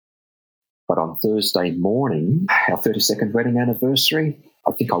But on Thursday morning, our 32nd wedding anniversary,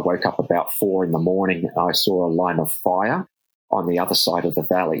 I think I woke up about 4 a.m. and I saw a line of fire on the other side of the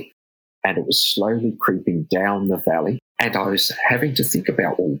valley. And it was slowly creeping down the valley. And I was having to think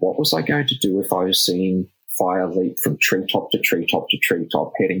about, well, what was I going to do if I was seeing fire leap from treetop to treetop to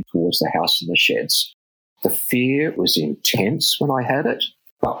treetop, heading towards the house and the sheds? The fear was intense when I had it,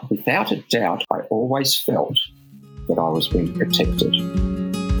 but without a doubt, I always felt that I was being protected.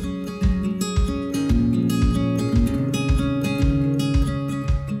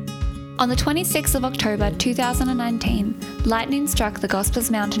 On the 26th of October 2019, lightning struck the Gospers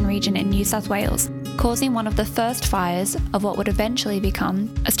Mountain region in New South Wales, causing one of the first fires of what would eventually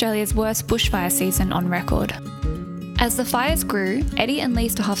become Australia's worst bushfire season on record. As the fires grew, Eddie and Lee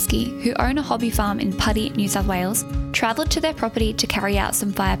Stahovski, who own a hobby farm in Putty, New South Wales, travelled to their property to carry out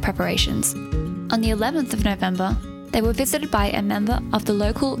some fire preparations. On the 11th of November, they were visited by a member of the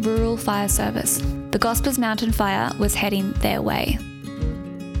local rural fire service. The Gospers Mountain fire was heading their way.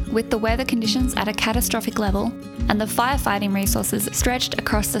 With the weather conditions at a catastrophic level and the firefighting resources stretched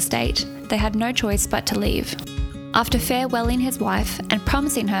across the state, they had no choice but to leave. After farewelling his wife and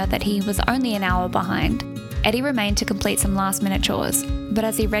promising her that he was only an hour behind, Eddie remained to complete some last-minute chores, but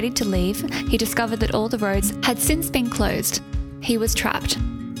as he readied to leave, he discovered that all the roads had since been closed. He was trapped.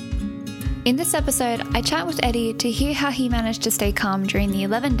 In this episode, I chat with Eddie to hear how he managed to stay calm during the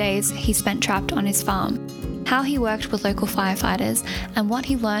 11 days he spent trapped on his farm, how he worked with local firefighters, and what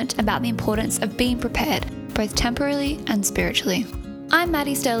he learnt about the importance of being prepared, both temporally and spiritually. I'm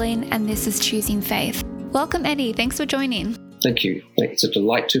Maddie Sterling, and this is Choosing Faith. Welcome, Eddie. Thanks for joining. Thank you. It's a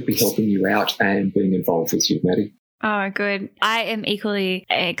delight to be helping you out and being involved with you, Maddie. Oh, good. I am equally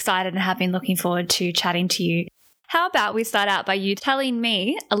excited and have been looking forward to chatting to you. How about we start out by you telling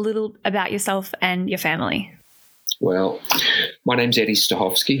me a little about yourself and your family? Well, my name's Eddie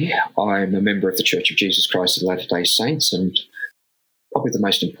Stahovski. I'm a member of the Church of Jesus Christ of Latter-day Saints, and probably the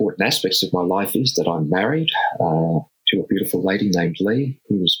most important aspects of my life is that I'm married to a beautiful lady named Lee,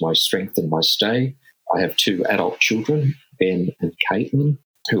 who is my strength and my stay. I have 2 adult children, Ben and Caitlin,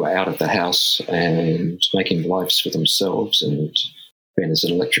 who are out of the house and making lives for themselves. And Ben is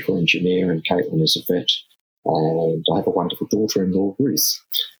an electrical engineer and Caitlin is a vet. And I have a wonderful daughter-in-law, Ruth.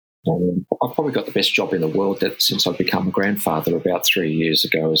 I've probably got the best job in the world since I've become a grandfather about 3 years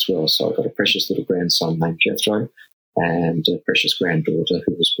ago as well. So I've got a precious little grandson named Jethro and a precious granddaughter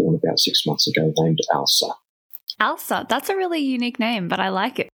who was born about 6 months ago named Elsa. Elsa, that's a really unique name, but I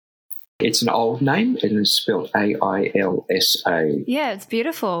like it. It's an old name. It is spelled Ailsa. Yeah, it's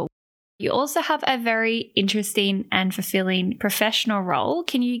beautiful. You also have a very interesting and fulfilling professional role.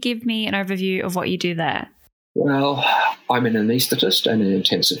 Can you give me an overview of what you do there? Well, I'm an anaesthetist and an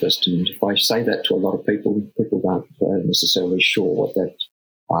intensivist, and if I say that to a lot of people aren't necessarily sure what that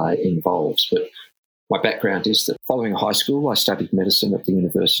involves. But my background is that following high school, I studied medicine at the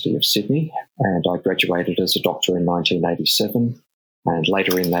University of Sydney, and I graduated as a doctor in 1987. And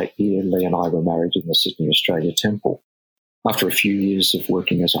later in that year, Lee and I were married in the Sydney Australia Temple. After a few years of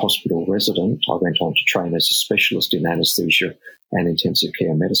working as a hospital resident, I went on to train as a specialist in anaesthesia and intensive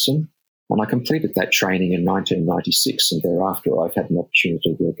care medicine. And I completed that training in 1996, and thereafter I've had an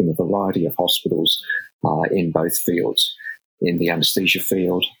opportunity to work in a variety of hospitals in both fields. In the anaesthesia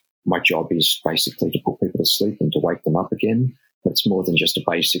field, my job is basically to put people to sleep and to wake them up again. It's more than just a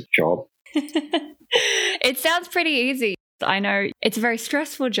basic job. It sounds pretty easy. I know it's a very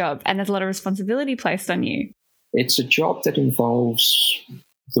stressful job and there's a lot of responsibility placed on you. It's a job that involves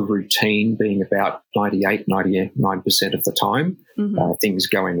the routine being about 99% of the time, things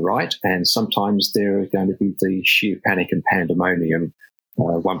going right. And sometimes there are going to be the sheer panic and pandemonium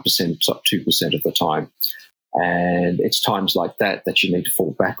 1%, 2% of the time. And it's times like that you need to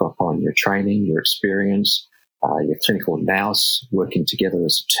fall back upon your training, your experience, your clinical nous, working together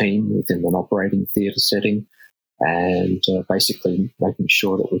as a team within an operating theatre setting, and basically making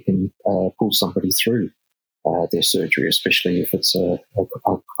sure that we can pull somebody through their surgery, especially if it's a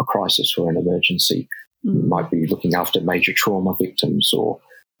crisis or an emergency. You might be looking after major trauma victims or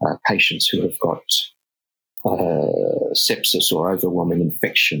patients who have got sepsis or overwhelming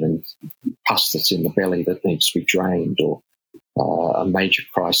infection and pus that's in the belly that needs to be drained, or a major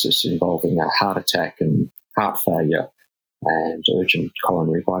crisis involving a heart attack and heart failure and urgent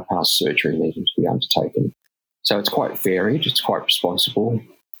coronary bypass surgery needing to be undertaken. So it's quite varied, it's quite responsible,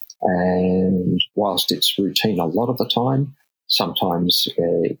 and whilst it's routine a lot of the time, sometimes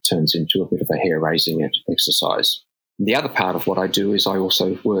it turns into a bit of a hair-raising exercise. The other part of what I do is I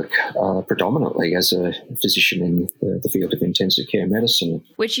also work predominantly as a physician in the field of intensive care medicine.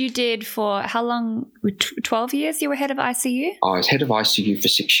 Which you did for how long? 12 years you were head of ICU? I was head of ICU for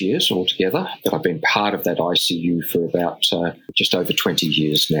 6 years altogether, but I've been part of that ICU for about just over 20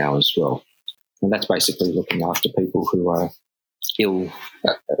 years now as well. And that's basically looking after people who are ill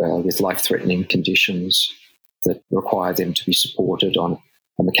with life-threatening conditions that require them to be supported on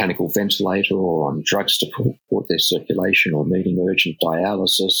a mechanical ventilator or on drugs to support their circulation or needing urgent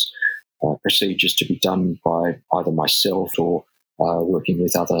dialysis, procedures to be done by either myself or working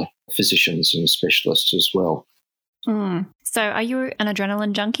with other physicians and specialists as well. So are you an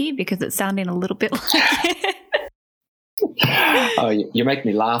adrenaline junkie? Because it's sounding a little bit like it. You make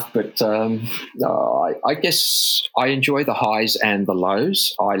me laugh, but I guess I enjoy the highs and the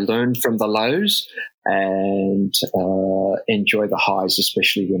lows. I learn from the lows and enjoy the highs,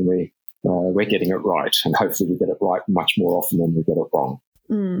 especially when we're getting it right, and hopefully we get it right much more often than we get it wrong.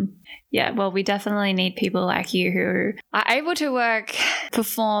 Yeah, well, we definitely need people like you who are able to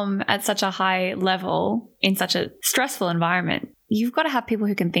perform at such a high level in such a stressful environment. You've got to have people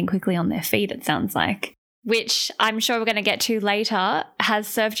who can think quickly on their feet, it sounds like, which I'm sure we're going to get to later, has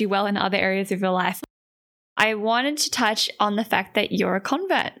served you well in other areas of your life. I wanted to touch on the fact that you're a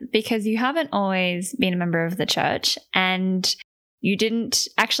convert, because you haven't always been a member of the church and you didn't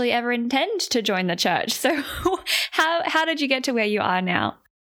actually ever intend to join the church. So how did you get to where you are now?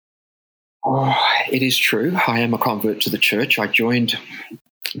 Oh, it is true. I am a convert to the church. I joined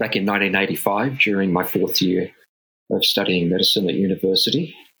back in 1985 during my 4th year of studying medicine at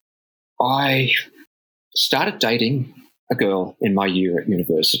university. I started dating a girl in my year at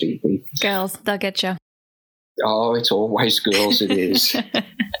university. Girls, they'll get you. Oh, it's always girls, it is.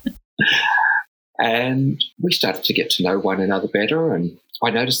 And we started to get to know one another better, and I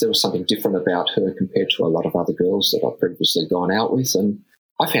noticed there was something different about her compared to a lot of other girls that I'd previously gone out with, and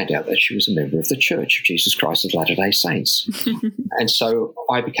I found out that she was a member of the Church of Jesus Christ of Latter-day Saints. And so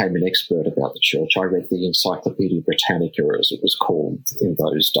I became an expert about the church. I read the Encyclopedia Britannica, as it was called in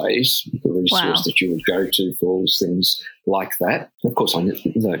those days, the resource that you would go to for all things like that. Of course, I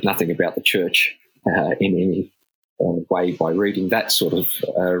learned nothing about the church in any way by reading that sort of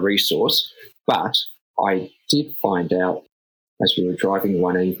resource. But I did find out, as we were driving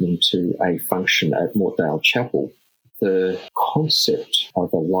one evening to a function at Mortdale Chapel, the concept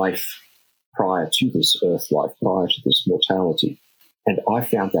of a life prior to this earth life, prior to this mortality. And I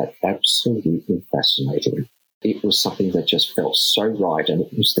found that absolutely fascinating. It was something that just felt so right, and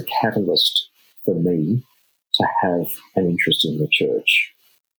it was the catalyst for me to have an interest in the church.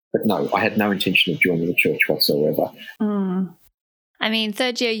 But no, I had no intention of joining the church whatsoever. I mean,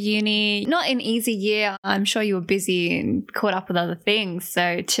 3rd year uni, not an easy year. I'm sure you were busy and caught up with other things.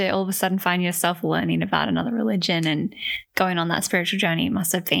 So to all of a sudden find yourself learning about another religion and going on that spiritual journey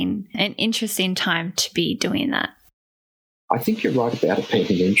must have been an interesting time to be doing that. I think you're right about it being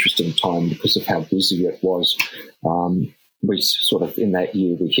an interesting time because of how busy it was. We sort of, in that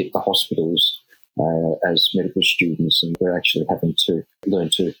year, we hit the hospitals as medical students, and we're actually having to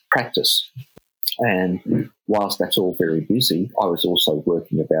learn to practice. And whilst that's all very busy, I was also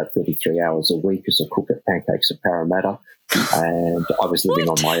working about 33 hours a week as a cook at Pancakes at Parramatta, and I was living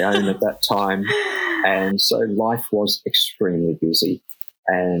on my own at that time. And so life was extremely busy.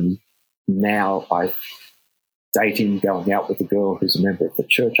 And now I'm dating, going out with a girl who's a member of the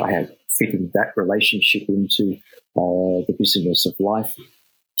church. I have fitting that relationship into the busyness of life.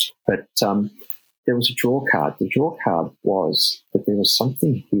 But there was a draw card. The draw card was that there was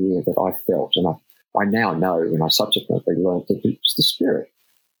something here that I felt, and I now know, and I subsequently learned that it was the Spirit.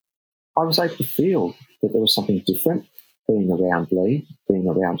 I was able to feel that there was something different being around Lee, being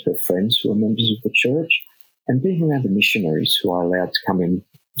around her friends who are members of the church, and being around the missionaries who I allowed to come in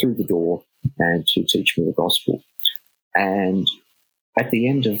through the door and to teach me the gospel. And at the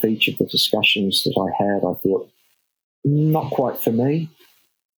end of each of the discussions that I had, I thought, not quite for me.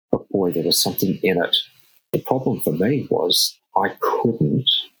 But boy, there was something in it. The problem for me was I couldn't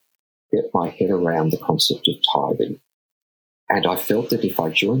get my head around the concept of tithing. And I felt that if I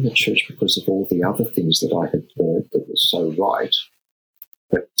joined the church because of all the other things that I had learned that was so right,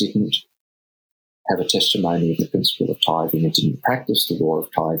 but didn't have a testimony of the principle of tithing and didn't practice the law of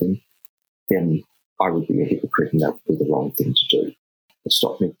tithing, then I would be a hypocrite and that would be the wrong thing to do. It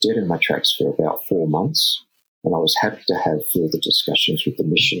stopped me dead in my tracks for about 4 months. And I was happy to have further discussions with the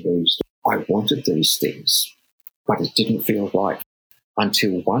missionaries. I wanted these things, but it didn't feel right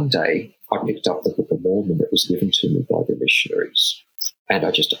until one day I picked up the Book of Mormon that was given to me by the missionaries. And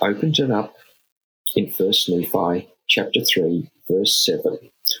I just opened it up in 1 Nephi chapter 3, verse 7.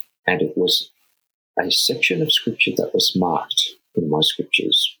 And it was a section of scripture that was marked in my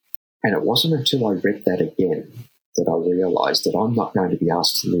scriptures. And it wasn't until I read that again that I realised that I'm not going to be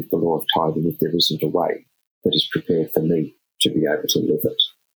asked to live the law of tithing if there isn't a way that is prepared for me to be able to live it.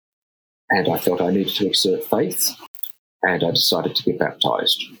 And I felt I needed to exert faith, and I decided to get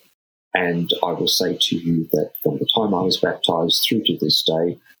baptised. And I will say to you that from the time I was baptised through to this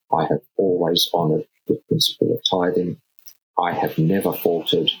day, I have always honoured the principle of tithing. I have never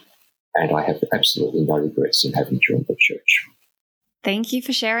faltered, and I have absolutely no regrets in having joined the church. Thank you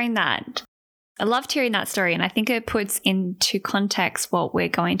for sharing that. I loved hearing that story, and I think it puts into context what we're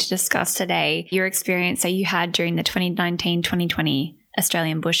going to discuss today, your experience that you had during the 2019-2020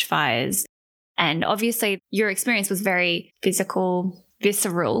 Australian bushfires. And obviously, your experience was very physical,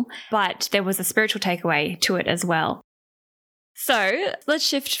 visceral, but there was a spiritual takeaway to it as well. So let's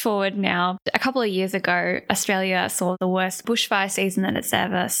shift forward now. A couple of years ago, Australia saw the worst bushfire season that it's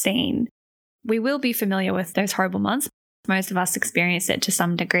ever seen. We will be familiar with those horrible months. Most of us experienced it to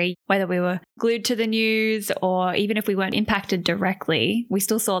some degree, whether we were glued to the news or even if we weren't impacted directly, we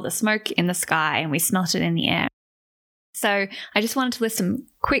still saw the smoke in the sky and we smelt it in the air. So I just wanted to list some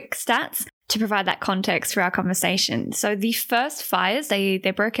quick stats to provide that context for our conversation. So the first fires, they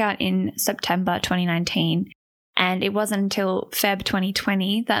broke out in September 2019, and it wasn't until Feb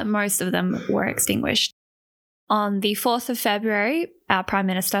 2020 that most of them were extinguished. On the 4th of February, our Prime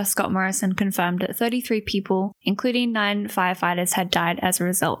Minister, Scott Morrison, confirmed that 33 people, including 9 firefighters, had died as a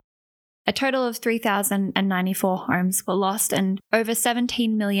result. A total of 3,094 homes were lost and over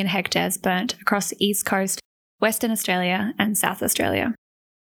 17 million hectares burnt across the East Coast, Western Australia and South Australia.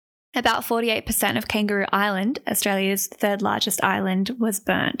 About 48% of Kangaroo Island, Australia's third largest island, was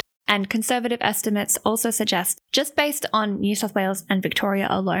burnt. And conservative estimates also suggest, just based on New South Wales and Victoria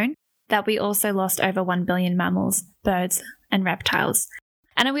alone, that we also lost over 1 billion mammals, birds and reptiles.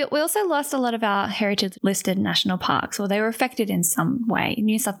 And we also lost a lot of our heritage-listed national parks, or they were affected in some way,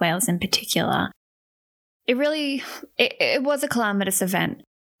 New South Wales in particular. It was a calamitous event.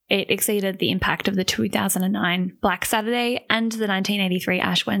 It exceeded the impact of the 2009 Black Saturday and the 1983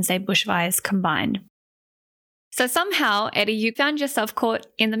 Ash Wednesday bushfires combined. So somehow, Eddie, you found yourself caught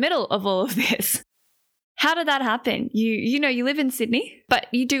in the middle of all of this. How did that happen? You live in Sydney, but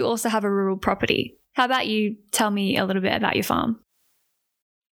you do also have a rural property. How about you tell me a little bit about your farm?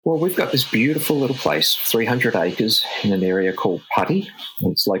 Well, we've got this beautiful little place, 300 acres in an area called Putty.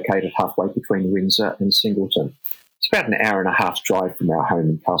 It's located halfway between Windsor and Singleton. It's about an hour and a half drive from our home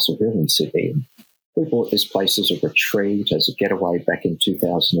in Castleville in Sydney. We bought this place as a retreat, as a getaway back in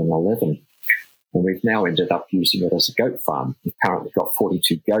 2011. And we've now ended up using it as a goat farm. We've currently got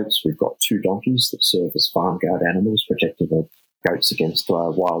 42 goats. We've got 2 donkeys that serve as farm guard animals, protecting the goats against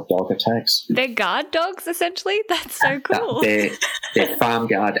wild dog attacks. They're guard dogs, essentially? That's so cool. They're farm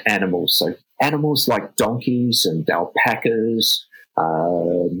guard animals. So animals like donkeys and alpacas,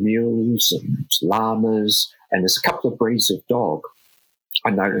 mules and llamas, and there's a couple of breeds of dog I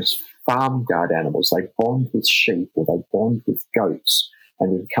noticed farm guard animals. They bond with sheep or they bond with goats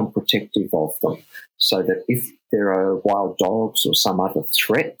and become protective of them, so that if there are wild dogs or some other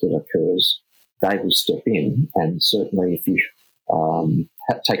threat that occurs, they will step in. And certainly if you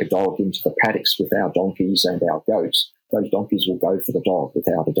take a dog into the paddocks with our donkeys and our goats, those donkeys will go for the dog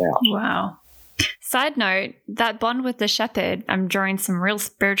without a doubt. Wow. Side note, that bond with the shepherd, I'm drawing some real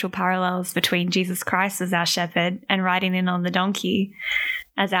spiritual parallels between Jesus Christ as our shepherd and riding in on the donkey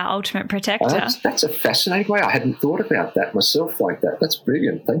as our ultimate protector. That's a fascinating way. I hadn't thought about that myself like that. That's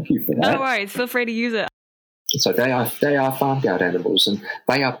brilliant. Thank you for that. No worries. Feel free to use it. So they are farm guard animals, and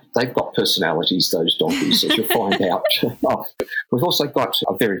they've got personalities, those donkeys, as you'll find out. We've also got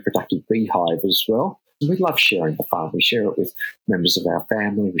a very productive beehive as well. We love sharing the farm. We share it with members of our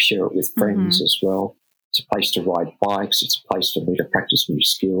family. We share it with friends as well. It's a place to ride bikes. It's a place for me to practice new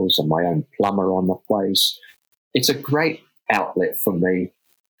skills. I'm my own plumber on the place. It's a great outlet for me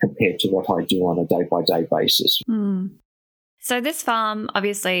compared to what I do on a day-by-day basis. So this farm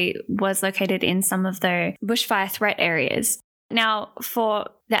obviously was located in some of the bushfire threat areas. Now, for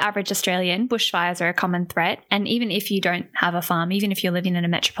the average Australian, bushfires are a common threat. And even if you don't have a farm, even if you're living in a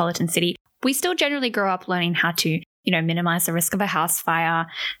metropolitan city, we still generally grow up learning how to, minimize the risk of a house fire,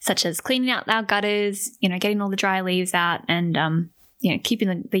 such as cleaning out our gutters, getting all the dry leaves out and,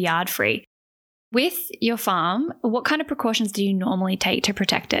 keeping the yard free. With your farm, what kind of precautions do you normally take to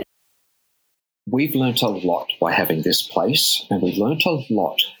protect it? We've learnt a lot by having this place, and we've learnt a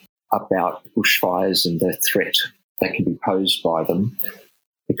lot about bushfires and the threat that can be posed by them,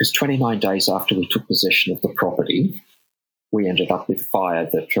 because 29 days after we took possession of the property, we ended up with fire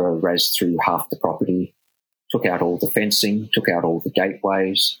that razzed through half the property, took out all the fencing, took out all the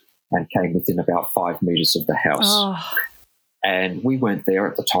gateways, and came within about 5 metres of the house. Oh. And we weren't there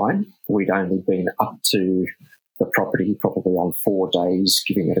at the time. We'd only been up to the property probably on 4 days,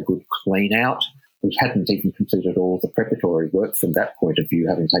 giving it a good clean out. We hadn't even completed all the preparatory work from that point of view,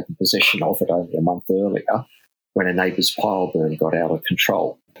 having taken possession of it only a month earlier, when a neighbour's pile burn got out of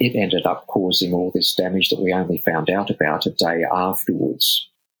control. It ended up causing all this damage that we only found out about a day afterwards.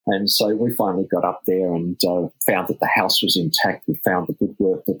 And so we finally got up there and found that the house was intact. We found the good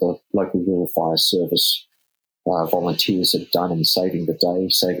work that the local rural fire service volunteers had done in saving the day,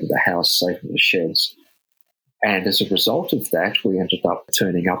 saving the house, saving the sheds. And as a result of that, we ended up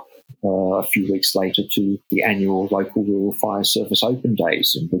turning up a few weeks later to the annual local rural fire service open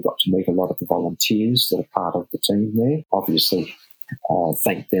days, and we got to meet a lot of the volunteers that are part of the team there. Obviously,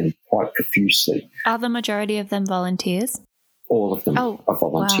 thank them quite profusely. Are the majority of them volunteers? All of them are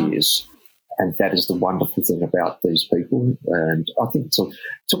volunteers. Wow. And that is the wonderful thing about these people. And I think it's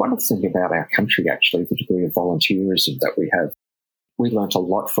a wonderful thing about our country, actually, the degree of volunteerism that we have. We learnt a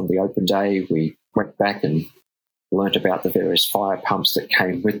lot from the open day. We went back and learnt about the various fire pumps that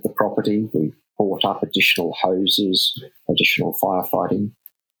came with the property. We brought up additional hoses, additional firefighting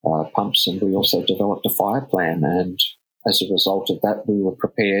pumps, and we also developed a fire plan. And as a result of that, we were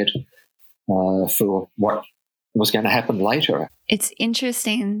prepared for what was going to happen later. It's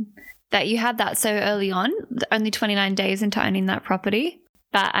interesting that you had that so early on, only 29 days into owning that property.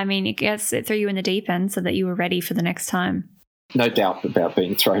 But, I mean, I guess it threw you in the deep end so that you were ready for the next time. No doubt about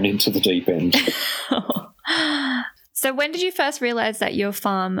being thrown into the deep end. So when did you first realise that your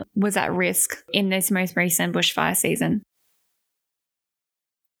farm was at risk in this most recent bushfire season?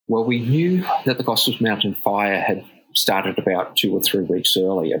 Well, we knew that the Gospels Mountain fire had started about 2 or 3 weeks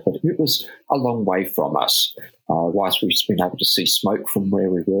earlier, but it was a long way from us. Whilst we've been able to see smoke from where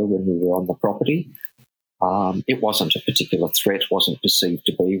we were when we were on the property, it wasn't a particular threat, wasn't perceived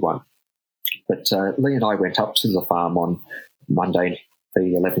to be one. But Lee and I went up to the farm on Monday, the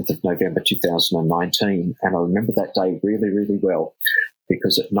 11th of November 2019, and I remember that day really, really well,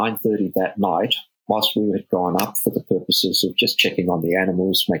 because at 9:30 that night, whilst we had gone up for the purposes of just checking on the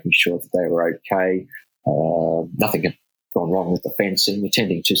animals, making sure that they were okay, nothing had gone wrong with the fencing,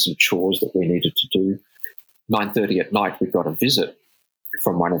 attending to some chores that we needed to do, 9:30 at night we got a visit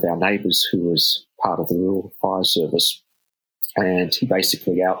from one of our neighbours who was part of the Rural Fire Service, and he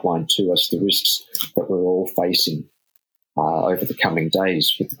basically outlined to us the risks that we're all facing over the coming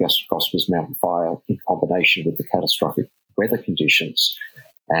days with the Gospels Mountain fire in combination with the catastrophic weather conditions.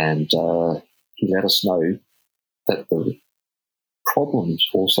 And he let us know that the problems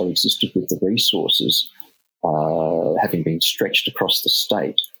also existed with the resources having been stretched across the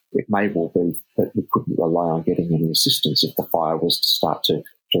state. It may well be that we couldn't rely on getting any assistance if the fire was to start to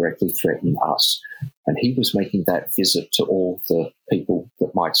directly threaten us. And he was making that visit to all the people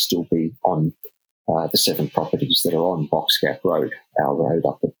that might still be on the 7 properties that are on Box Gap Road, our road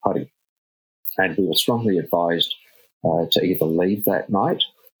up at Putty. And we were strongly advised to either leave that night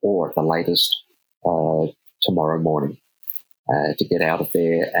or at the latest tomorrow morning to get out of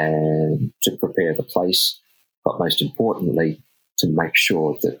there and to prepare the place, but most importantly, to make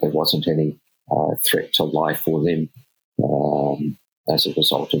sure that there wasn't any threat to life or limb as a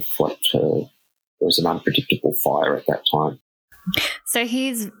result of what was an unpredictable fire at that time. So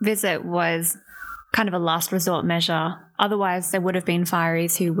his visit was kind of a last resort measure. Otherwise, there would have been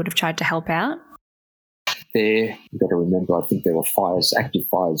fireys who would have tried to help out. You've got to remember, I think there were active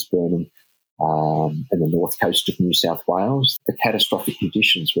fires burning in the north coast of New South Wales. The catastrophic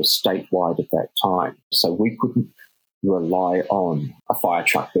conditions were statewide at that time, so we couldn't rely on a fire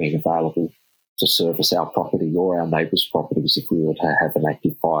truck being available to service our property or our neighbours' properties if we were to have an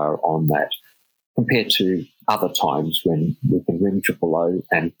active fire on that, compared to other times when we can ring 000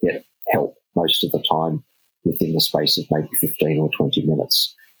 and get help most of the time within the space of maybe 15 or 20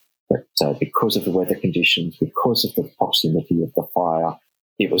 minutes. But because of the weather conditions, because of the proximity of the fire,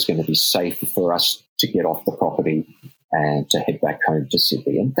 it was going to be safer for us to get off the property and to head back home to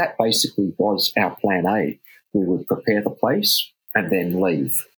Sydney. And that basically was our plan A. We would prepare the place and then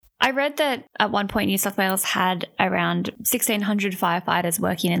leave. I read that at one point New South Wales had around 1,600 firefighters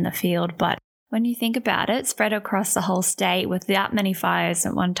working in the field, but when you think about it, spread across the whole state with that many fires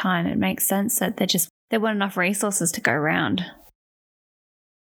at one time, it makes sense that there weren't enough resources to go around.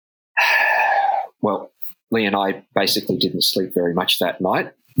 Well, Lee and I basically didn't sleep very much that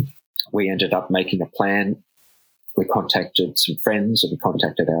night. We ended up making a plan. We contacted some friends and we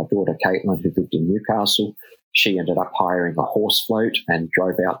contacted our daughter Caitlin, who lived in Newcastle. She ended up hiring a horse float and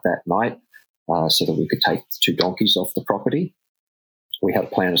drove out that night so that we could take the 2 donkeys off the property. We had a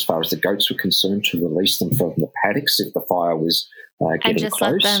plan as far as the goats were concerned to release them from the paddocks if the fire was getting and just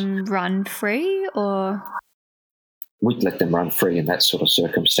close. let them run free, or? We'd let them run free in that sort of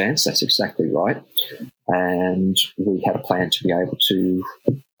circumstance. That's exactly right. And we had a plan to be able to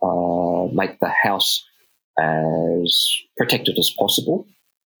make the house as protected as possible.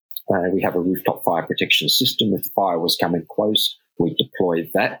 We have a rooftop fire protection system. If the fire was coming close, we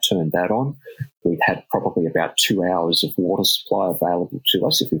deployed that, turned that on. We'd had probably about 2 hours of water supply available to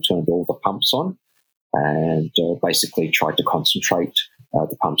us if we turned all the pumps on, and basically tried to concentrate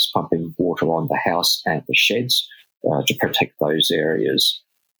the pumps pumping water on the house and the sheds to protect those areas.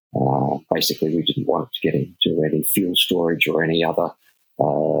 Basically, we didn't want to get into any fuel storage or any other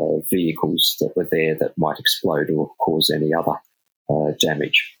vehicles that were there that might explode or cause any other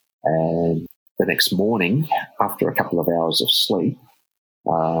damage. And the next morning, after a couple of hours of sleep,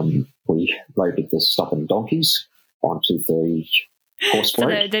 we loaded the stubborn donkeys onto the horse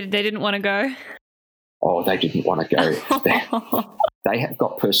float. So they didn't want to go? Oh, they didn't want to go. They have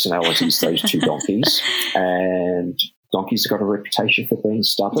got personalities, those two donkeys, and donkeys have got a reputation for being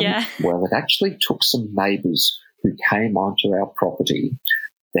stubborn. Yeah. Well, it actually took some neighbours who came onto our property,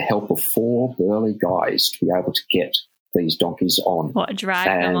 the help of 4 burly guys, to be able to get these donkeys on. What, drag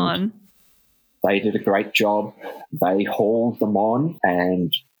them on? They did a great job. They hauled them on,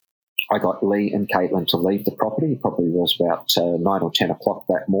 and I got Lee and Caitlin to leave the property. It probably was about 9 or 10 o'clock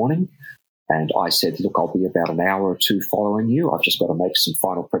that morning. And I said, look, I'll be about an hour or 2 following you. I've just got to make some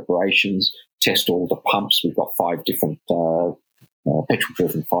final preparations, test all the pumps. We've got 5 different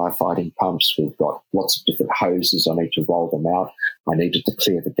petrol-driven firefighting pumps. We've got lots of different hoses. I need to roll them out. I needed to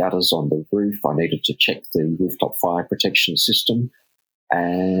clear the gutters on the roof. I needed to check the rooftop fire protection system.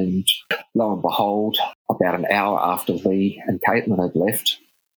 And lo and behold, about an hour after Lee and Caitlin had left,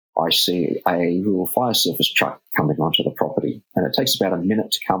 I see a rural fire service truck coming onto the property. And it takes about a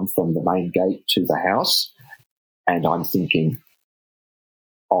minute to come from the main gate to the house. And I'm thinking,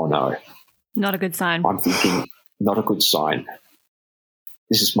 oh no. Not a good sign. I'm thinking, not a good sign.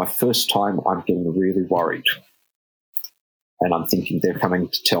 This is my first time I'm getting really worried. And I'm thinking they're coming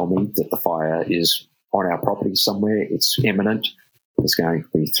to tell me that the fire is on our property somewhere. It's imminent. It's going to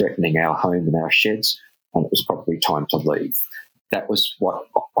be threatening our home and our sheds. And it was probably time to leave. That was what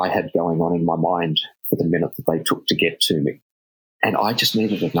I had going on in my mind for the minute that they took to get to me. And I just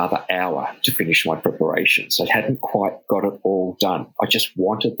needed another hour to finish my preparations. I hadn't quite got it all done. I just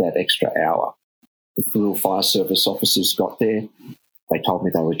wanted that extra hour. The rural fire service officers got there. They told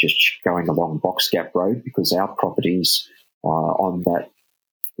me they were just going along Box Gap Road because our properties on that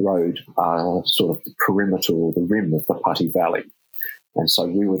road are sort of the perimeter or the rim of the Putty Valley. And so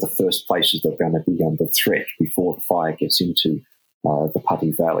we were the first places that were going to be under threat before the fire gets into the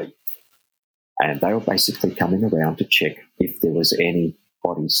Putty Valley. And they were basically coming around to check if there was any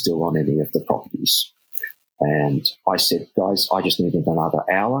bodies still on any of the properties. And I said, guys, I just needed another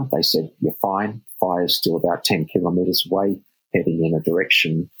hour. They said, you're fine. Fire's still about 10 kilometres away, heading in a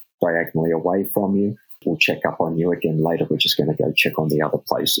direction diagonally away from you. We'll check up on you again later. We're just going to go check on the other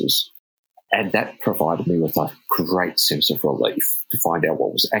places. And that provided me with a great sense of relief to find out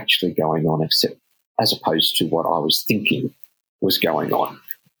what was actually going on, except as opposed to what I was thinking was going on.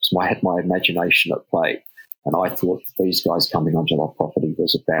 So I had my imagination at play, and I thought these guys coming onto our property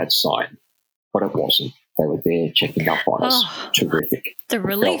was a bad sign, but it wasn't. They were there checking up on us. Terrific. The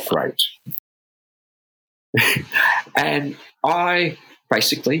relief. It felt great. And I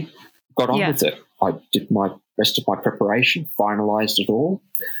basically got on with it. I did my rest of my preparation, finalised it all.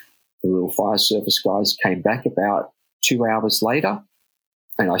 The rural fire service guys came back about 2 hours later,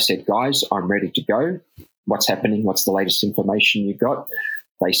 and I said, guys, I'm ready to go. What's happening? What's the latest information you got?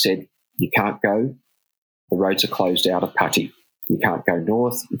 They said, you can't go. The roads are closed out of Putty. You can't go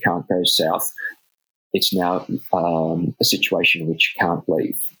north. You can't go south. It's now a situation in which you can't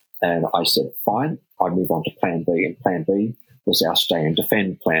leave. And I said, fine. I move on to plan B. And plan B was our stay and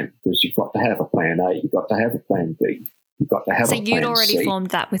defend plan, because you've got to have a plan A. You've got to have a plan B. You've got to have a plan C. So you'd already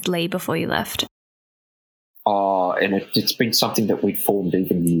formed that with Lee before you left? And it's been something that we'd formed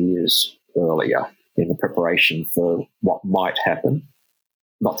even years earlier in the preparation for what might happen.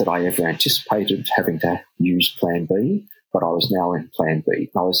 Not that I ever anticipated having to use plan B, but I was now in plan B.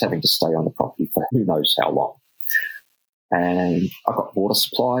 I was having to stay on the property for who knows how long. And I got water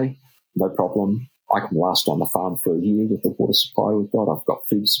supply, no problem. I can last on the farm for a year with the water supply we've got. I've got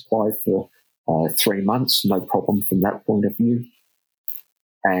food supply for 3 months, no problem from that point of view.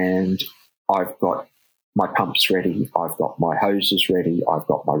 And I've got my pumps ready. I've got my hoses ready. I've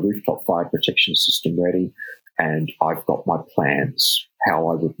got my rooftop fire protection system ready. And I've got my plans, how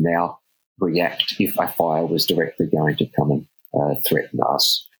I would now react if a fire was directly going to come and threaten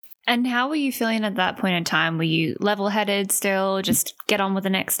us. And how were you feeling at that point in time? Were you level-headed still, just get on with the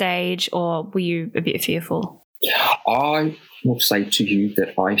next stage, or were you a bit fearful? I will say to you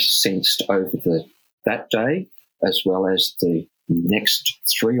that I sensed over that day, as well as the next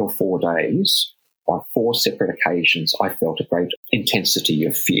 3 or 4 days, on 4 separate occasions, I felt a great intensity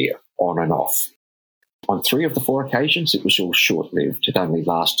of fear on and off. On 3 of the 4 occasions, it was all short-lived. It only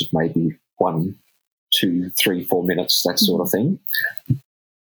lasted maybe 1, 2, 3, 4 minutes, that sort of thing.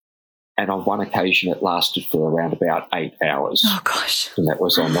 And on 1 occasion, it lasted for around about 8 hours. Oh, gosh. And that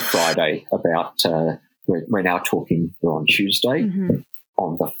was on the Friday about, we're now talking, we're on Tuesday. Mm-hmm.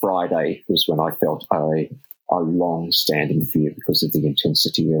 On the Friday was when I felt a long-standing fear because of the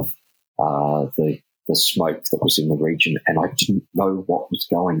intensity of the smoke that was in the region, and I didn't know what was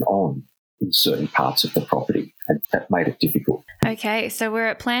going on in certain parts of the property, and that made it difficult. Okay, so we're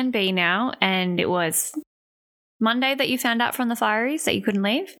at Plan B now, and it was Monday that you found out from the fireys that you couldn't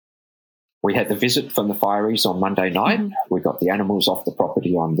leave? We had the visit from the fireys on Monday night. Mm-hmm. We got the animals off the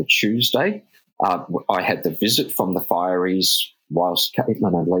property on the Tuesday. I had the visit from the fireys whilst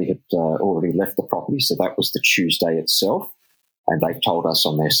Caitlin and Lee had already left the property, so that was the Tuesday itself. And they've told us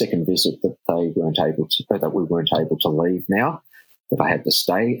on their second visit that we weren't able to leave now, that I had to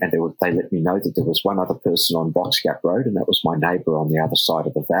stay. And they let me know that there was one other person on Box Gap Road, and that was my neighbour on the other side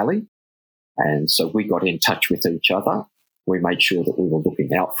of the valley. And so we got in touch with each other. We made sure that we were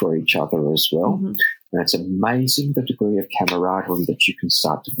looking out for each other as well. Mm-hmm. And it's amazing the degree of camaraderie that you can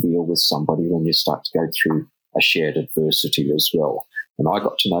start to feel with somebody when you start to go through a shared adversity as well. And I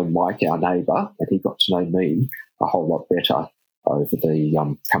got to know Mike, our neighbour, and he got to know me a whole lot better over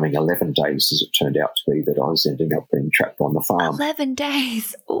the coming 11 days, as it turned out to be, that I was ending up being trapped on the farm. 11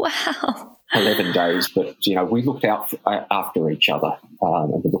 days. Wow. 11 days. But, we looked out after each other,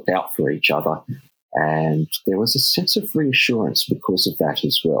 and we looked out for each other. And there was a sense of reassurance because of that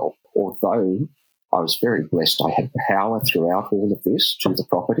as well. Although I was very blessed, I had power throughout all of this to the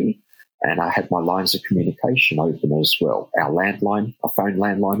property, and I had my lines of communication open as well. Our phone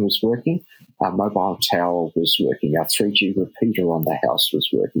landline was working, our mobile tower was working, our 3G repeater on the house was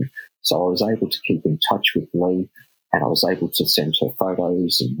working. So I was able to keep in touch with Lee, and I was able to send her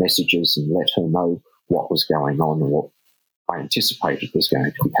photos and messages and let her know what was going on and what I anticipated was going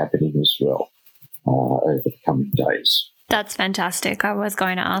to be happening as well over the coming days. That's fantastic. I was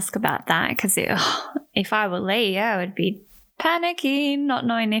going to ask about that because if I were Lee, I would be panicking, not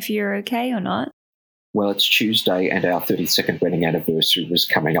knowing if you're okay or not. Well, it's Tuesday, and our 32nd wedding anniversary was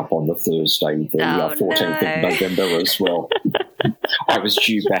coming up on the Thursday, the 14th of November as well. I was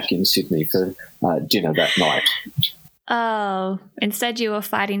due back in Sydney for dinner that night. Oh, instead you were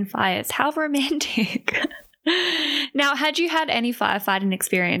fighting fires. How romantic. Now, had you had any firefighting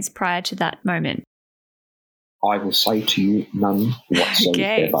experience prior to that moment? I will say to you, none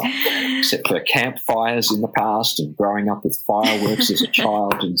whatsoever, except for campfires in the past and growing up with fireworks as a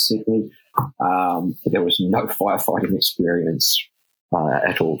child in Sydney. But there was no firefighting experience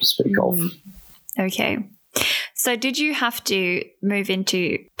at all to speak of. Okay. So did you have to move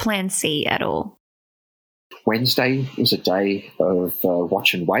into Plan C at all? Wednesday was a day of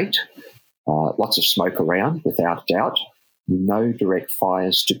watch and wait. Lots of smoke around, without a doubt. No direct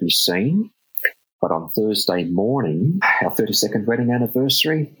fires to be seen. But on Thursday morning, our 32nd wedding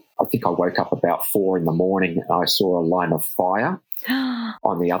anniversary, I think I woke up about 4 a.m. and I saw a line of fire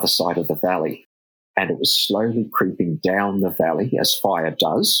on the other side of the valley. And it was slowly creeping down the valley, as fire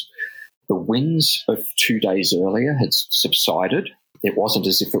does. The winds of 2 days earlier had subsided. It wasn't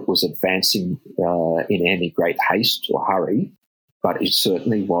as if it was advancing in any great haste or hurry, but it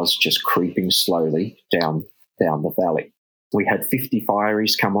certainly was just creeping slowly down the valley. We had 50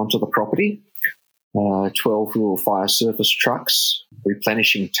 fireys come onto the property. 12 rural fire service trucks,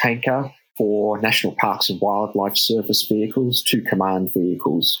 replenishing tanker, 4 National Parks and Wildlife Service vehicles, 2 command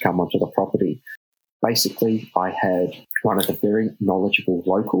vehicles come onto the property. Basically, I had one of the very knowledgeable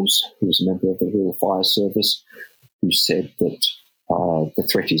locals, who was a member of the Rural Fire Service, who said that the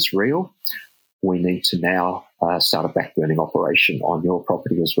threat is real. We need to now start a backburning operation on your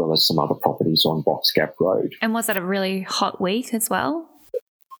property as well as some other properties on Box Gap Road. And was it a really hot week as well?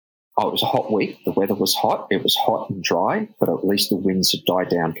 Oh, it was a hot week. The weather was hot. It was hot and dry, but at least the winds had died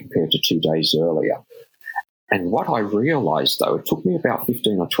down compared to 2 days earlier. And what I realised, though, it took me about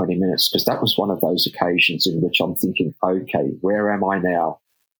 15 or 20 minutes, because that was one of those occasions in which I'm thinking, okay, where am I now?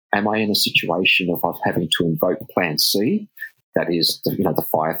 Am I in a situation of having to invoke Plan C? That is, the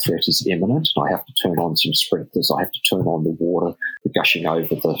fire threat is imminent. I have to turn on some sprinklers. I have to turn on the water gushing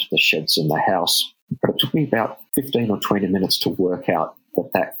over the sheds in the house. But it took me about 15 or 20 minutes to work out that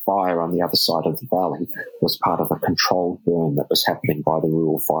that fire on the other side of the valley was part of a controlled burn that was happening by the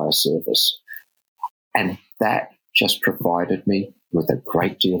Rural Fire Service. And that just provided me with a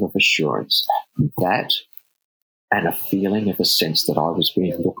great deal of assurance. That and a feeling of a sense that I was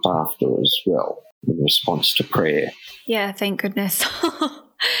being looked after as well in response to prayer. Yeah, thank goodness.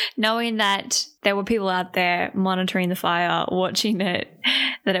 Knowing that there were people out there monitoring the fire, watching it,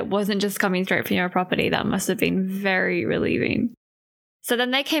 that it wasn't just coming straight from your property, that must have been very relieving. So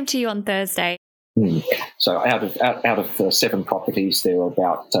then they came to you on Thursday. So out of the 7 properties, there were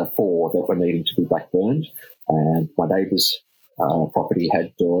about 4 that were needing to be blackburned. And my neighbour's property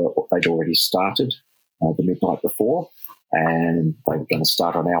they'd already started the midnight before, and they were going to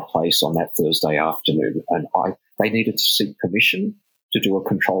start on our place on that Thursday afternoon. And they needed to seek permission to do a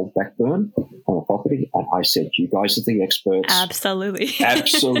controlled backburn on a property. And I said, you guys are the experts. Absolutely.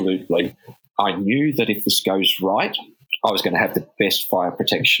 Absolutely. I knew that if this goes right, I was going to have the best fire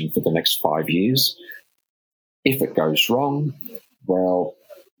protection for the next 5 years. If it goes wrong, well,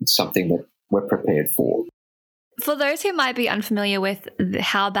 it's something that we're prepared for. For those who might be unfamiliar with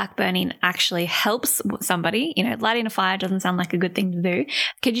how backburning actually helps somebody, lighting a fire doesn't sound like a good thing to do.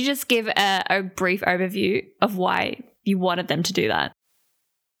 Could you just give a brief overview of why you wanted them to do that?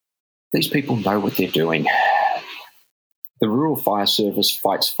 These people know what they're doing. The Rural Fire Service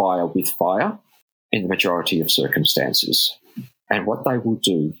fights fire with fire in the majority of circumstances. And what they will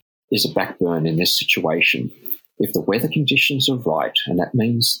do is a backburn in this situation. If the weather conditions are right, and that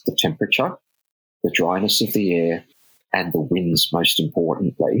means the temperature, the dryness of the air, and the winds most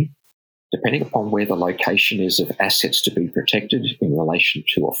importantly, depending upon where the location is of assets to be protected in relation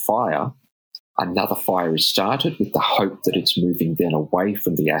to a fire, another fire is started with the hope that it's moving then away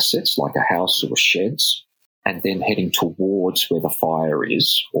from the assets like a house or sheds, and then heading towards where the fire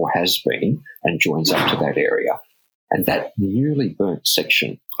is or has been and joins up to that area. And that newly burnt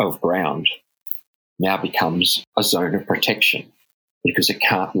section of ground now becomes a zone of protection because it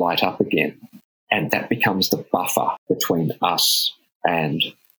can't light up again. And that becomes the buffer between us and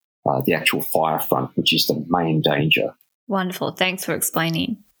the actual fire front, which is the main danger. Wonderful. Thanks for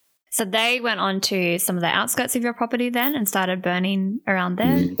explaining. So they went on to some of the outskirts of your property then and started burning around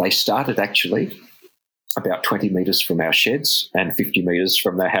there? They started actually about 20 metres from our sheds and 50 metres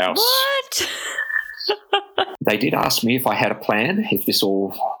from the house. What? They did ask me if I had a plan, if this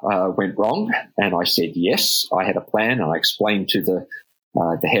all went wrong, and I said yes, I had a plan, and I explained to the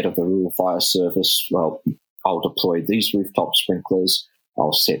head of the Rural Fire Service, well, I'll deploy these rooftop sprinklers,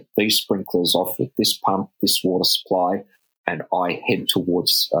 I'll set these sprinklers off with this pump, this water supply, and I head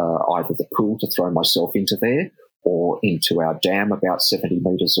towards either the pool to throw myself into there or into our dam about 70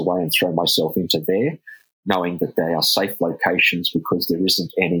 metres away and throw myself into there, knowing that they are safe locations because there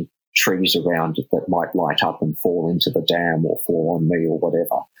isn't any trees around it that might light up and fall into the dam or fall on me or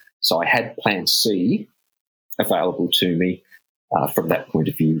whatever. So I had plan C available to me from that point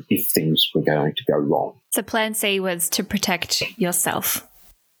of view if things were going to go wrong. So plan C was to protect yourself.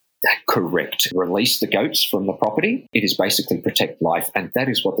 Correct. Release the goats from the property. It is basically protect life, and that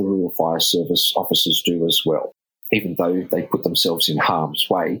is what the Rural Fire Service officers do as well. Even though they put themselves in harm's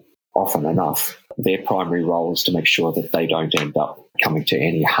way often enough, their primary role is to make sure that they don't end up coming to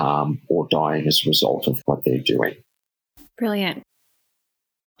any harm or dying as a result of what they're doing. Brilliant.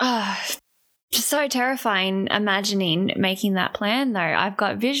 Just so terrifying imagining making that plan, though. I've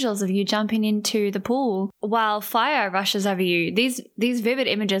got visuals of you jumping into the pool while fire rushes over you. These vivid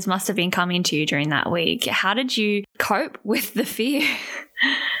images must have been coming to you during that week. How did you cope with the fear?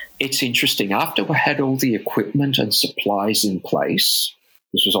 It's interesting. After we had all the equipment and supplies in place,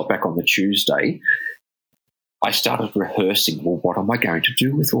 this was back on the Tuesday, I started rehearsing, well, what am I going to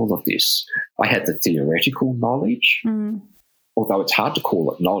do with all of this? I had the theoretical knowledge, although it's hard to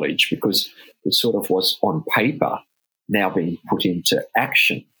call it knowledge because it sort of was on paper now being put into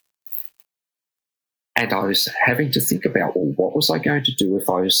action. And I was having to think about, well, what was I going to do if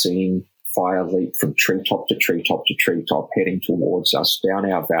I was seeing fire leap from treetop to treetop to treetop heading towards us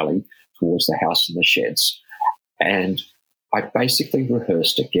down our valley towards the house and the sheds. And I basically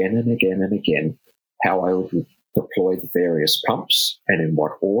rehearsed again and again and again how I would deploy the various pumps and in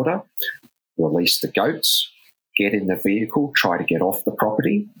what order, release the goats, get in the vehicle, try to get off the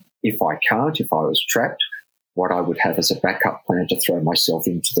property. If I can't, if I was trapped, what I would have as a backup plan to throw myself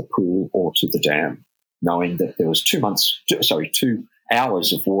into the pool or to the dam, knowing that there was 2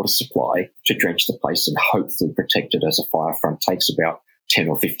 hours of water supply to drench the place and hopefully protect it, as a fire front takes about 10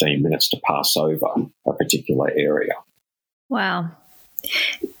 or 15 minutes to pass over a particular area. Wow.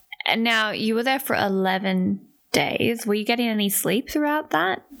 And now you were there for 11 days. Were you getting any sleep throughout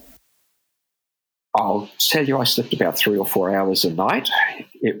that? I'll tell you, I slept about 3 or 4 hours a night.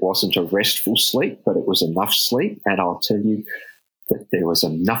 It wasn't a restful sleep, but it was enough sleep. And I'll tell you that there was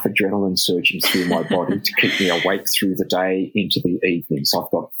enough adrenaline surging through my body to keep me awake through the day into the evenings.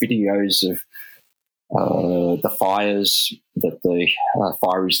 I've got videos of the fires that the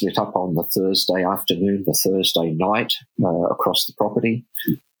fireys lit up on the Thursday afternoon, the Thursday night across the property.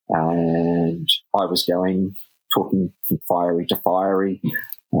 And I was talking from fiery to fiery,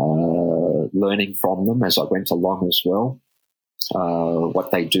 learning from them as I went along as well,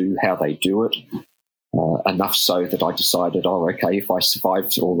 what they do, how they do it, enough so that I decided, okay, if I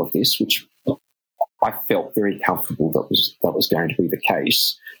survived all of this, which I felt very comfortable that was going to be the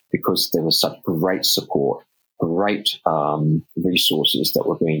case, because there was such great support, great resources that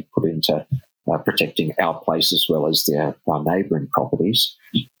were being put into protecting our place as well as our neighbouring properties.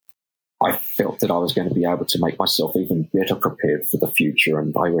 I felt that I was going to be able to make myself even better prepared for the future,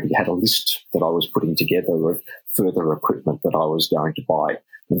 and I already had a list that I was putting together of further equipment that I was going to buy,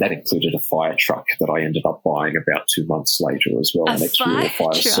 and that included a fire truck that I ended up buying about 2 months later as well, an ex-Rural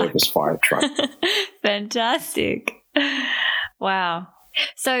Fire Service fire truck. Fantastic. Wow.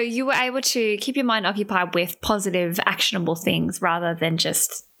 So you were able to keep your mind occupied with positive, actionable things rather than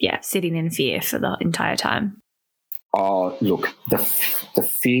just, sitting in fear for the entire time. Look, the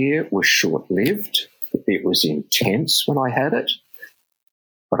fear was short-lived. It was intense when I had it.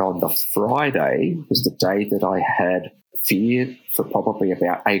 But on the Friday was the day that I had fear for probably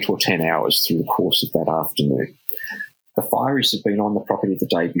about 8 or 10 hours through the course of that afternoon. The fireys had been on the property the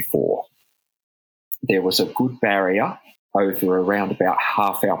day before. There was a good barrier over around about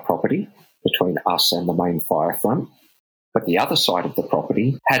half our property between us and the main fire front. But the other side of the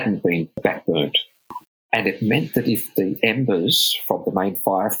property hadn't been backburnt. And it meant that if the embers from the main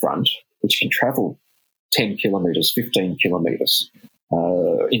fire front, which can travel 10 kilometres, 15 kilometres,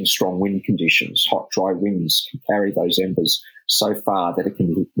 in strong wind conditions, hot, dry winds can carry those embers so far that it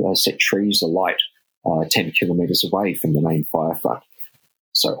can set trees alight 10 kilometres away from the main fire front.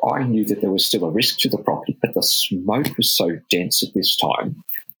 So I knew that there was still a risk to the property, but the smoke was so dense at this time,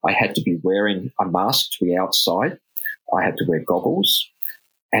 I had to be wearing a mask to be outside. I had to wear goggles.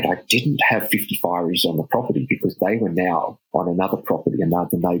 And I didn't have 50 fireys on the property because they were now on another property,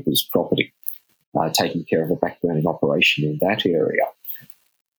 another neighbour's property, taking care of a backburning operation in that area.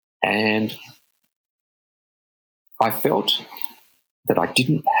 And I felt that I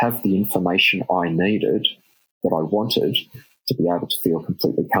didn't have the information I needed, that I wanted, to be able to feel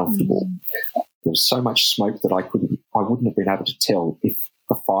completely comfortable. There was so much smoke that I wouldn't have been able to tell if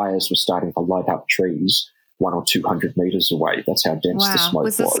the fires were starting to light up trees 100 or 200 metres away. That's how dense the smoke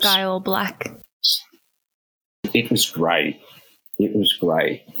was. Was the sky all black? It was grey. It was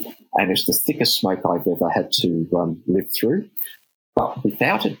grey. And it's the thickest smoke I've ever had to live through. But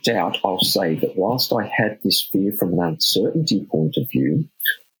without a doubt, I'll say that whilst I had this fear from an uncertainty point of view,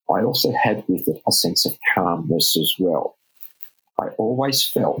 I also had with it a sense of calmness as well. I always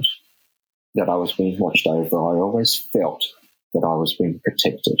felt that I was being watched over. I always felt that I was being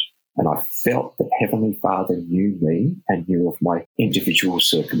protected. And I felt that Heavenly Father knew me and knew of my individual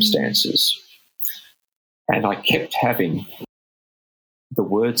circumstances. And I kept having the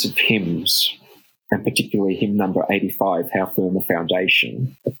words of hymns, and particularly hymn number 85, How Firm a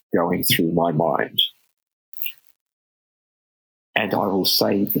Foundation, going through my mind. And I will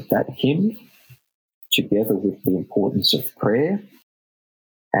say that hymn, together with the importance of prayer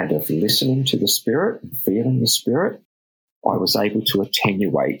and of listening to the Spirit and feeling the Spirit, I was able to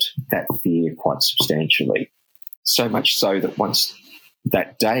attenuate that fear quite substantially. So much so that once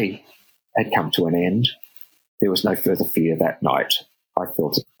that day had come to an end, there was no further fear that night. I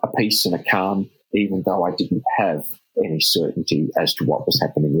felt a peace and a calm, even though I didn't have any certainty as to what was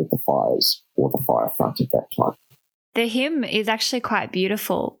happening with the fires or the fire front at that time. The hymn is actually quite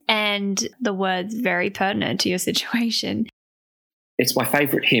beautiful and the words very pertinent to your situation. It's my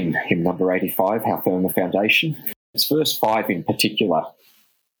favourite hymn, hymn number 85, How Firm a Foundation. It's verse 5 in particular.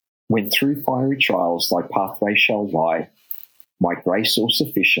 When through fiery trials thy pathway shall lie, my grace all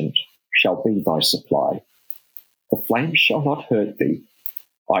sufficient shall be thy supply. The flames shall not hurt thee,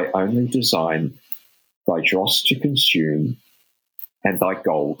 I only design thy dross to consume and thy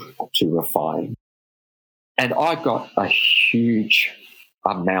gold to refine. And I got a huge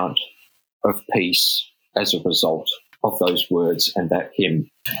amount of peace as a result of those words and that hymn.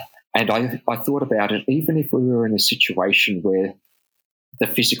 And I thought about it, even if we were in a situation where the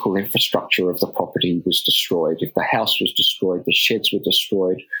physical infrastructure of the property was destroyed, if the house was destroyed, the sheds were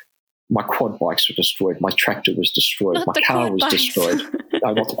destroyed, my quad bikes were destroyed, my tractor was destroyed, my car was destroyed.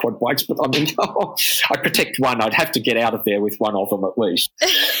 No, not the quad bikes, but I mean, I protect one. I'd have to get out of there with one of them at least.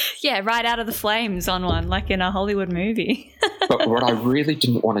 Yeah, right out of the flames on one, like in a Hollywood movie. But what I really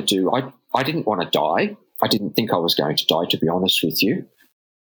didn't want to do, I didn't want to die. I didn't think I was going to die, to be honest with you.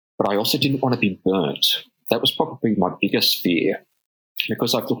 But I also didn't want to be burnt. That was probably my biggest fear,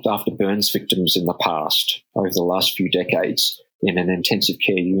 because I've looked after burns victims in the past, over the last few decades, in an intensive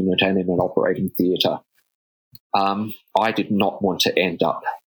care unit and in an operating theatre. I did not want to end up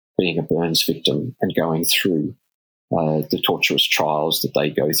being a burns victim and going through the torturous trials that they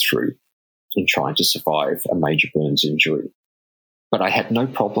go through in trying to survive a major burns injury. But I had no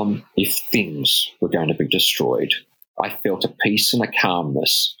problem if things were going to be destroyed. I felt a peace and a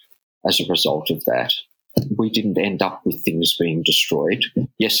calmness as a result of that. We didn't end up with things being destroyed.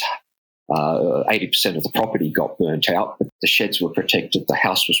 Yes, 80% of the property got burnt out, but the sheds were protected, the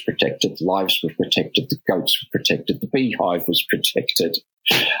house was protected, the lives were protected, the goats were protected, the beehive was protected.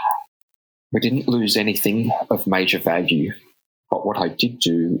 We didn't lose anything of major value, but what I did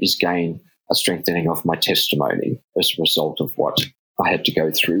do is gain a strengthening of my testimony as a result of what I had to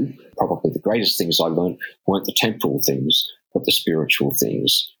go through. Probably the greatest things I learned weren't the temporal things, but the spiritual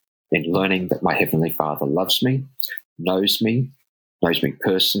things, in learning that my Heavenly Father loves me personally,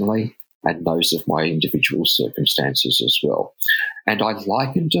 and knows of my individual circumstances as well. And I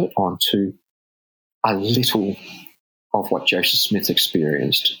likened it onto a little of what Joseph Smith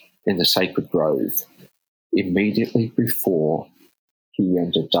experienced in the Sacred Grove immediately before he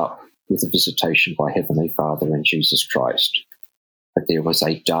ended up with a visitation by Heavenly Father and Jesus Christ. But there was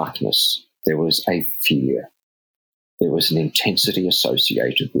a darkness, there was a fear, there was an intensity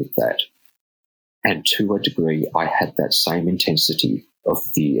associated with that. And to a degree, I had that same intensity of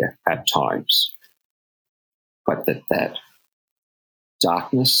fear at times. But that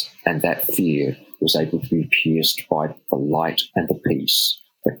darkness and that fear was able to be pierced by the light and the peace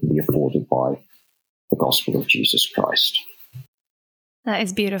that can be afforded by the gospel of Jesus Christ. That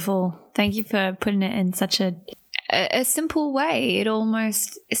is beautiful. Thank you for putting it in such a simple way. It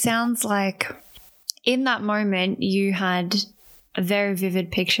almost sounds like in that moment you had a very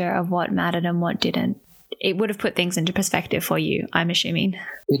vivid picture of what mattered and what didn't. It would have put things into perspective for you, I'm assuming.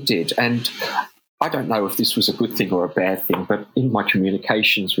 It did. And I don't know if this was a good thing or a bad thing, but in my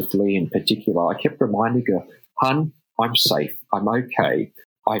communications with Lee in particular, I kept reminding her, "Hun, I'm safe. I'm okay.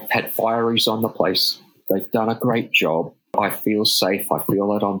 I've had fireys on the place. They've done a great job. I feel safe. I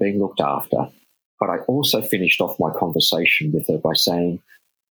feel that I'm being looked after." But I also finished off my conversation with her by saying,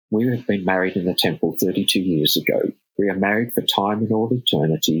 "We have been married in the temple 32 years ago. We are married for time and all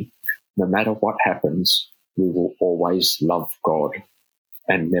eternity. No matter what happens, we will always love God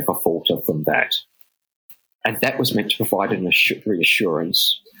and never falter from that." And that was meant to provide an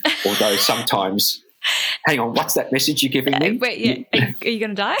reassurance, although sometimes, hang on, what's that message you're giving me? Wait, yeah. Are you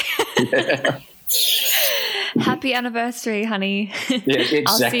going to die? Yeah. Happy anniversary, honey. Yeah, exactly.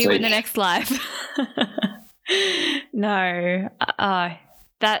 I'll see you in the next life. No.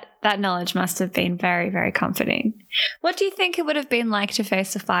 That knowledge must have been very, very comforting. What do you think it would have been like to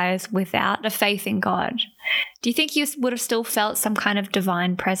face the fires without a faith in God? Do you think you would have still felt some kind of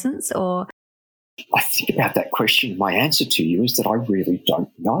divine presence, or? I think about that question. My answer to you is that I really don't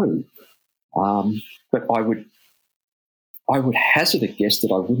know. But I would hazard a guess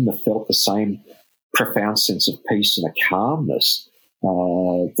that I wouldn't have felt the same profound sense of peace and a calmness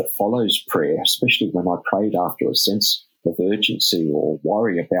that follows prayer, especially when I prayed after a sense of urgency or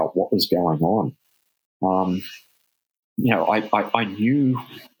worry about what was going on. I knew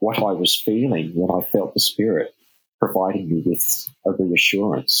what I was feeling when I felt the Spirit providing me with a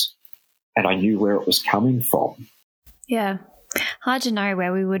reassurance, and I knew where it was coming from. Yeah. Hard to know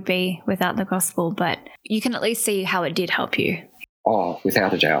where we would be without the gospel, but you can at least see how it did help you. Oh,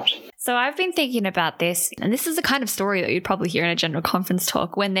 without a doubt. So I've been thinking about this, and this is the kind of story that you'd probably hear in a general conference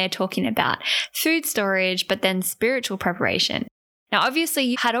talk when they're talking about food storage, but then spiritual preparation. Now, obviously,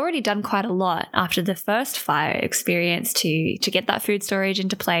 you had already done quite a lot after the first fire experience to get that food storage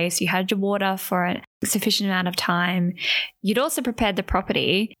into place. You had your water for a sufficient amount of time. You'd also prepared the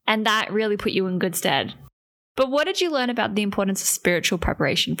property, and that really put you in good stead. But what did you learn about the importance of spiritual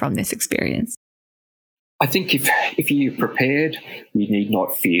preparation from this experience? I think if you're prepared, you need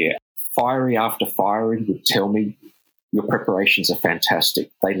not fear. Fiery after fiery would tell me your preparations are fantastic.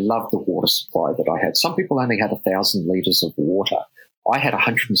 They love the water supply that I had. Some people only had 1,000 litres of water. I had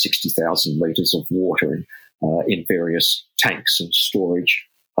 160,000 litres of water in various tanks and storage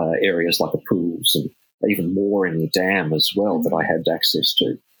areas like the pools, and even more in the dam as well that I had access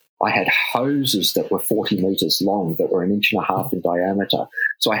to. I had hoses that were 40 metres long that were 1.5 inches in diameter.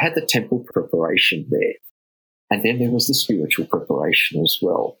 So I had the temple preparation there. And then there was the spiritual preparation as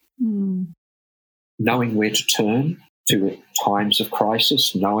well. Mm. Knowing where to turn to times of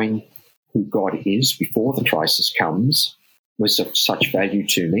crisis, knowing who God is before the crisis comes, was of such value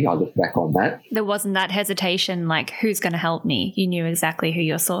to me. I look back on that. There wasn't that hesitation, like, who's going to help me? You knew exactly who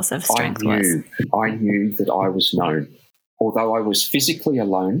your source of strength was. I knew that I was known. Although I was physically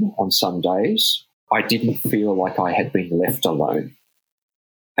alone on some days, I didn't feel like I had been left alone.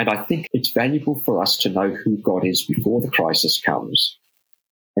 And I think it's valuable for us to know who God is before the crisis comes.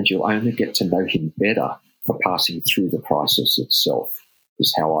 And you'll only get to know him better for passing through the crisis itself,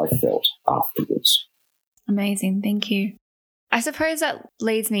 is how I felt afterwards. Amazing. Thank you. I suppose that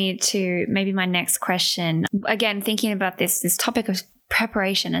leads me to maybe my next question. Again, thinking about this topic of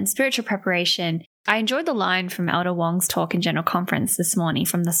preparation and spiritual preparation, I enjoyed the line from Elder Wong's talk in General Conference this morning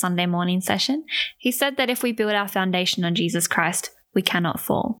from the Sunday morning session. He said that if we build our foundation on Jesus Christ, we cannot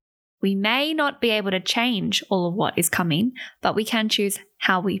fall. We may not be able to change all of what is coming, but we can choose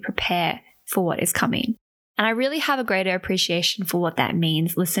how we prepare for what is coming. And I really have a greater appreciation for what that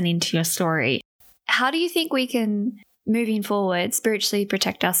means listening to your story. How do you think we can, moving forward, spiritually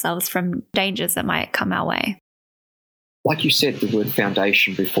protect ourselves from dangers that might come our way? Like you said, the word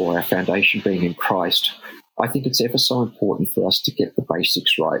foundation before, our foundation being in Christ, I think it's ever so important for us to get the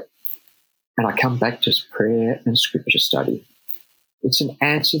basics right. And I come back to prayer and scripture study. It's an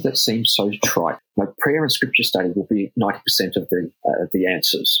answer that seems so trite. Prayer and scripture study will be 90% of the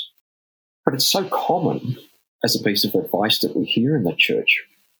answers. But it's so common as a piece of advice that we hear in the church.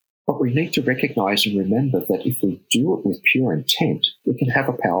 But we need to recognize and remember that if we do it with pure intent, it can have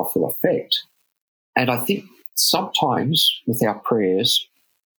a powerful effect. And I think sometimes with our prayers,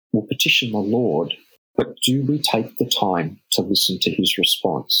 we'll petition the Lord, but do we take the time to listen to his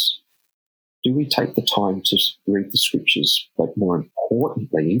response? Do we take the time to read the scriptures? But more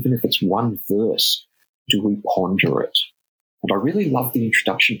importantly, even if it's one verse, do we ponder it? And I really love the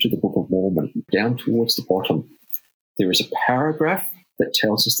introduction to the Book of Mormon. Down towards the bottom, there is a paragraph that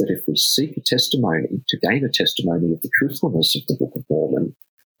tells us that if we seek a testimony, to gain a testimony of the truthfulness of the Book of Mormon,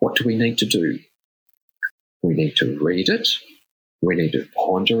 what do we need to do? We need to read it, we need to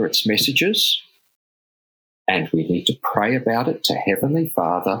ponder its messages, and we need to pray about it to Heavenly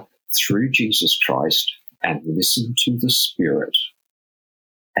Father through Jesus Christ and listen to the Spirit.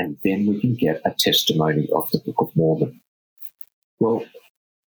 And then we can get a testimony of the Book of Mormon. Well,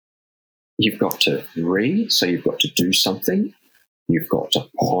 you've got to read, so you've got to do something. You've got to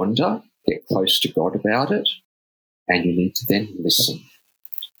ponder, get close to God about it, and you need to then listen.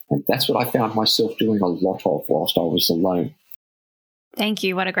 And that's what I found myself doing a lot of whilst I was alone. Thank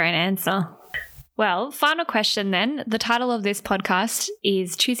you. What a great answer. Well, final question then. The title of this podcast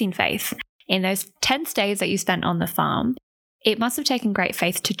is Choosing Faith. In those 10 days that you spent on the farm, it must have taken great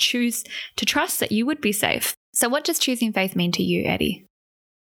faith to choose to trust that you would be safe. So what does choosing faith mean to you, Eddie?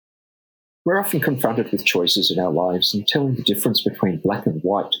 We're often confronted with choices in our lives, and telling the difference between black and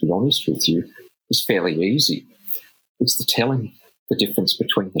white, to be honest with you, is fairly easy. It's the telling the difference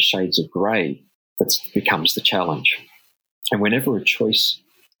between the shades of grey that becomes the challenge. And whenever a choice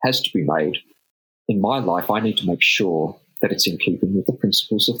has to be made, in my life I need to make sure that it's in keeping with the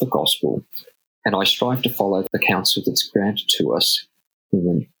principles of the gospel, and I strive to follow the counsel that's granted to us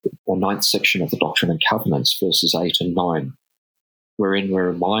in the 9th section of the Doctrine and Covenants, verses 8 and 9, wherein we're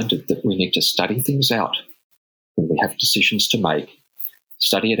reminded that we need to study things out when we have decisions to make,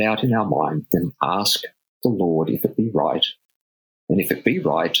 study it out in our mind, then ask the Lord if it be right. And if it be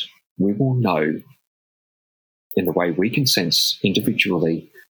right, we will know in the way we can sense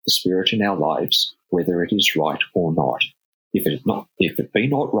individually the Spirit in our lives, whether it is right or not. If it be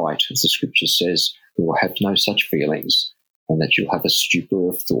not right, as the Scripture says, we will have no such feelings, and that you'll have a stupor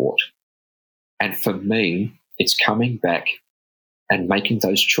of thought. And for me, it's coming back and making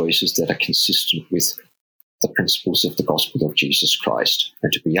those choices that are consistent with the principles of the gospel of Jesus Christ,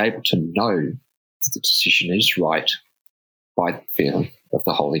 and to be able to know that the decision is right by the feeling of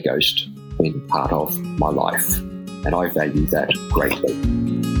the Holy Ghost being part of my life. And I value that greatly.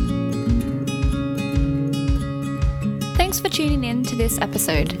 Thanks for tuning in to this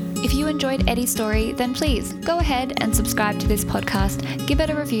episode. If you enjoyed Eddie's story, then please go ahead and subscribe to this podcast, give it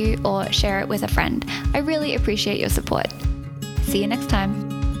a review, or share it with a friend. I really appreciate your support. See you next time.